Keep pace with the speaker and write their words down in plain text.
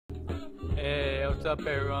Hey, what's up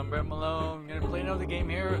everyone? Brett Malone. We're gonna play another game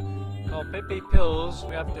here called Pepe Pillz.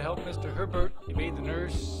 We have to help Mr. Herbert evade the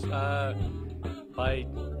nurse by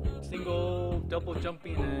single, double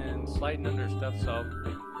jumping and sliding under stuff. So,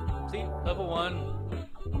 see, level 1.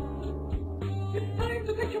 It's time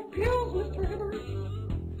to take your pills, Mr. Herbert.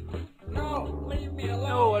 No, leave me alone.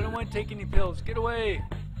 No, I don't want to take any pills. Get away.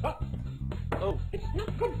 Oh. It's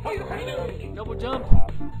not good for your health. Double jump.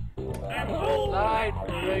 Slide.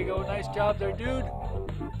 There you go. Nice job there, dude.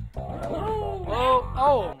 Oh.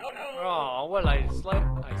 Oh, what? I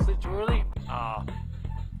slid too early? Ah.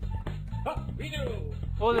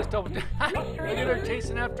 Oh, this double jump. Look at her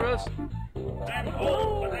chasing after us.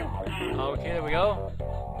 Okay, there we go.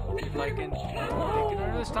 See if I can take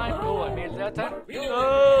her this time. Oh, I made it that time.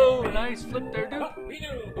 Oh, nice flip there, dude.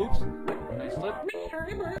 Oops. Nice flip.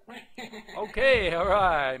 Okay,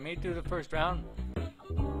 alright. Made it through the first round.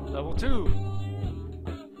 Level 2.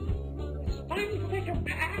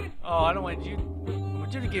 Oh, I don't want you. I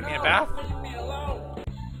want you to give me a bath.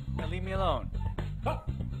 Now leave me alone.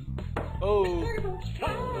 Oh.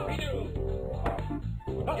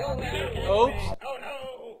 Oops.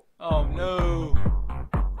 Oh no.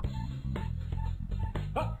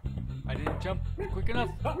 I didn't jump quick enough.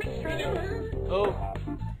 Oh.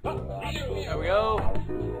 There we go.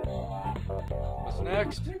 What's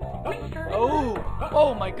next? Oh!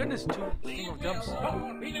 Oh my goodness, 2 single jumps.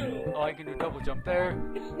 Oh, I can do double jump there.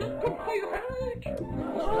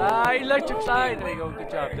 Slide, electric slide. There you go. Good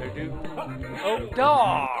job there, dude. Oh,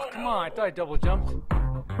 come on. I thought I double jumped.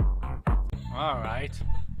 Alright.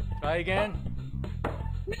 Try again.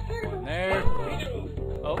 One there.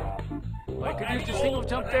 Oh. I could use the single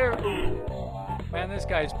jump there. Ooh. Man, this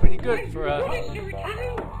guy's pretty good for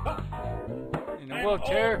in a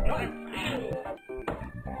wheelchair.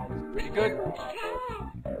 Pretty good.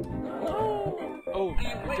 Oh,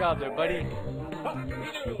 good job there, buddy.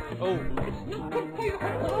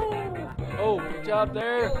 Oh, good job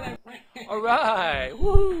there. Alright.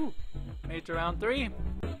 Woo! Made it to round 3.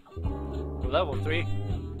 Level 3.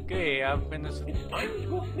 Okay, I've been this.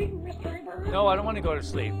 No, I don't want to go to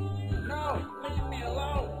sleep. No, leave me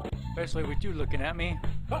alone. Especially with you looking at me.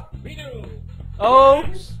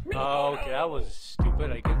 Oops! Oh, okay, that was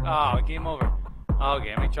stupid. I guess. Oh, game over.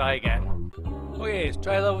 Okay, let me try again. Okay, let's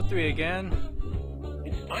try level 3 again.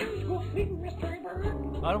 It's time to go sleep, Mr.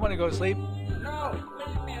 Herbert. I don't want to go to sleep. No,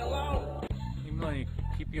 leave me alone. Even though you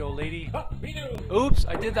keep your old lady. Oops,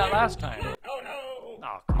 I did that last time. Oh no.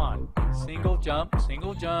 Oh, come on. Single jump,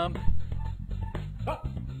 single jump.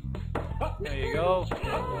 There you go.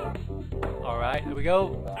 Alright, there we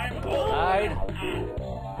go. Slide.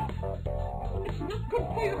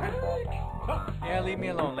 Yeah, leave me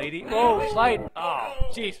alone, lady. Oh, slide. Oh,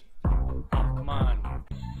 jeez. Oh, come on.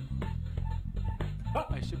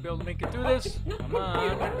 I should be able to make it through this. Come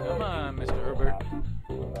on, Mr. Herbert.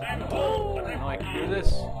 I know I can do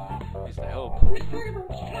this. At least I hope.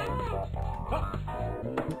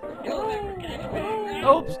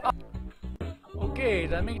 Oops. Okay,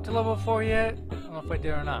 did I make it to level 4 yet? I don't know if I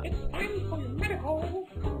did or not.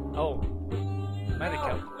 Oh.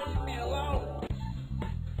 Medical.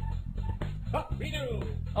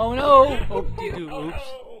 Oh no! Oop-de-doo,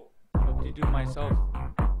 oops. Oop-de-doo myself.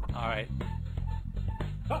 Alright.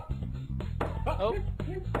 Oh.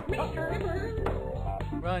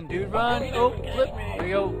 Run, dude, run! Oh, flip! There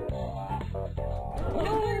you go.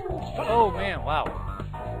 Oh man, wow.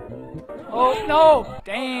 Oh no!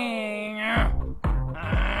 Dang!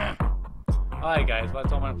 Alright guys, well,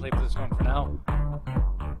 that's all I'm going to play for this one for now.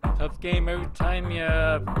 Tough game. Every time you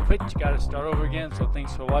quit, you gotta start over again. So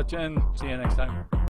thanks for watching. See you next time.